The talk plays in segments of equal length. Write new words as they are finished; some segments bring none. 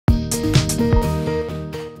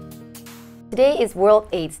Today is World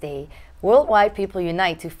AIDS Day. Worldwide, people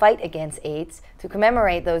unite to fight against AIDS, to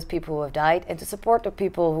commemorate those people who have died, and to support the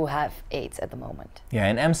people who have AIDS at the moment. Yeah,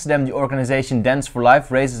 in Amsterdam, the organization Dance for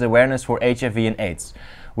Life raises awareness for HIV and AIDS.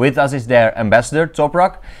 With us is their ambassador,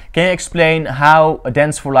 Toprak. Can you explain how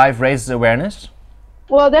Dance for Life raises awareness?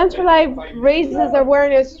 Well, Dance for Life raises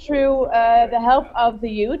awareness through the help of the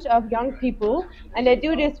youth, of young people, and they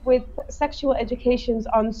do this with sexual educations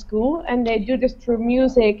on school, and they do this through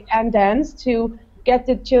music and dance to get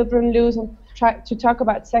the children loose and try to talk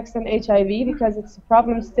about sex and HIV because it's a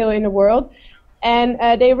problem still in the world. And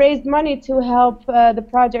they raised money to help the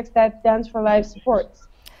projects that Dance for Life supports.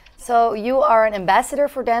 So you are an ambassador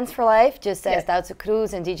for Dance for Life, just as Yes. Duitse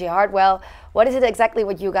Cruz and DJ Hardwell. What is it exactly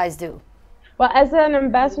what you guys do? Well, as an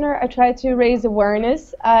ambassador, I try to raise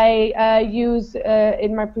awareness. I use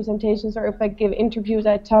in my presentations, or if I give interviews,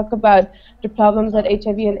 I talk about the problems that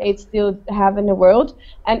HIV and AIDS still have in the world.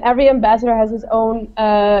 And every ambassador has his own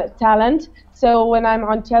talent. So when I'm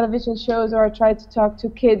on television shows, or I try to talk to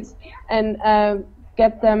kids and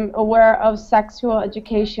get them aware of sexual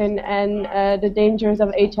education and the dangers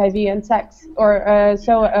of HIV and sex, or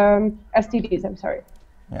STDs, I'm sorry.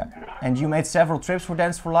 Yeah, and you made several trips for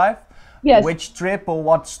Dance for Life? Yes. Which trip or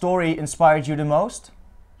what story inspired you the most?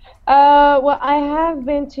 Well, I have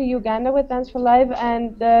been to Uganda with Dance for Life,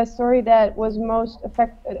 and the story that was most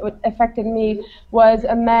affected me was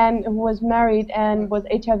a man who was married and was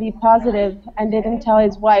HIV positive and didn't tell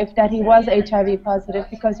his wife that he was HIV positive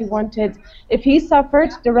because he wanted, if he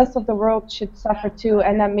suffered, the rest of the world should suffer too,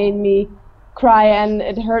 and that made me cry and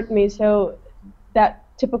it hurt me. So that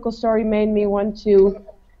typical story made me want to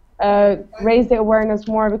raise the awareness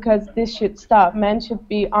more, because this should stop. Men should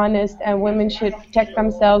be honest and women should protect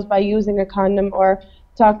themselves by using a condom or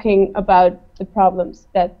talking about the problems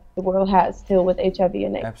that the world has still with HIV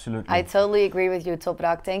and AIDS. Absolutely. I totally agree with you,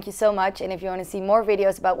 Toprak. Thank you so much. And if you want to see more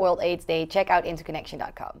videos about World AIDS Day, check out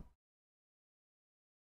IntoConnection.com.